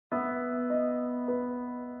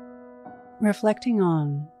Reflecting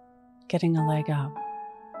on getting a leg up.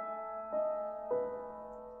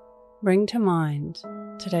 Bring to mind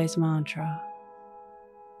today's mantra.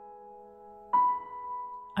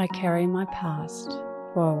 I carry my past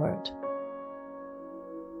forward.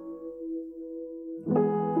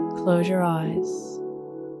 Close your eyes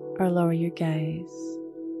or lower your gaze.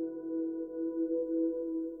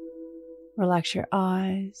 Relax your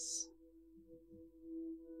eyes.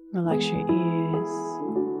 Relax your ears.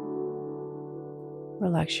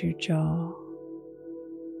 Relax your jaw.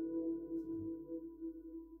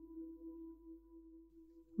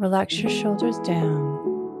 Relax your shoulders down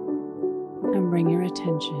and bring your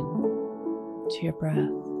attention to your breath.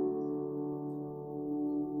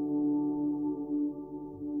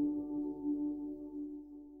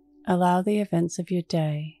 Allow the events of your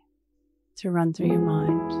day to run through your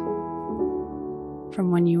mind from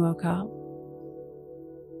when you woke up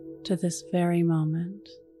to this very moment,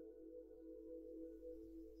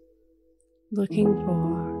 looking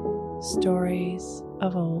for stories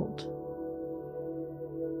of old.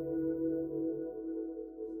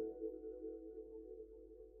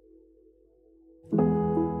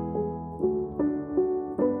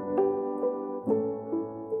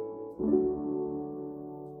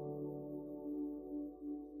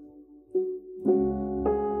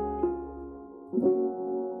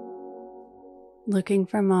 Looking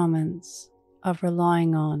for moments of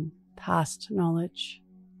relying on past knowledge.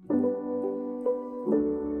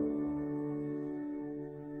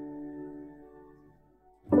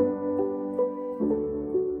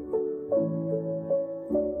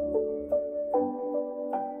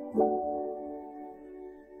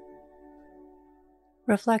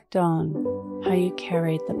 Reflect on how you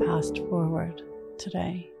carried the past forward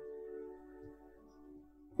today.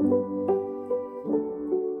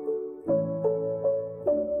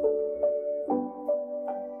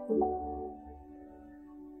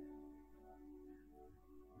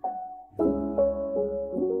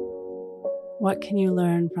 What can you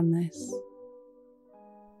learn from this?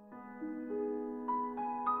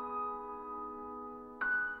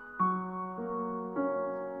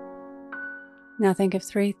 Now think of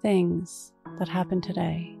 3 things that happened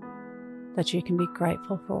today that you can be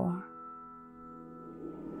grateful for.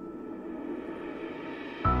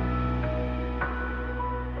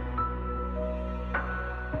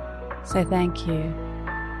 Say thank you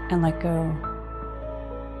and let go.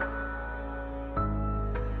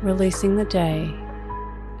 Releasing the day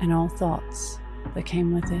and all thoughts that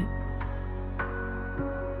came with it.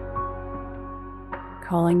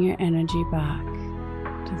 Calling your energy back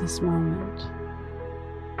to this moment.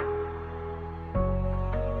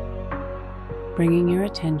 Bringing your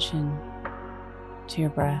attention to your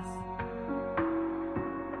breath.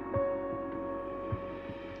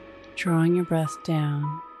 Drawing your breath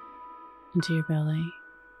down into your belly,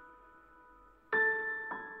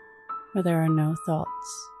 where there are no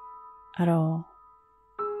thoughts at all.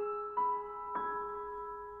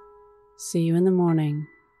 See you in the morning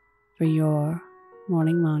for your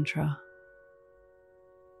morning mantra.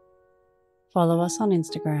 Follow us on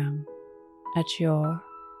Instagram at Your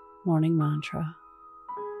Morning Mantra.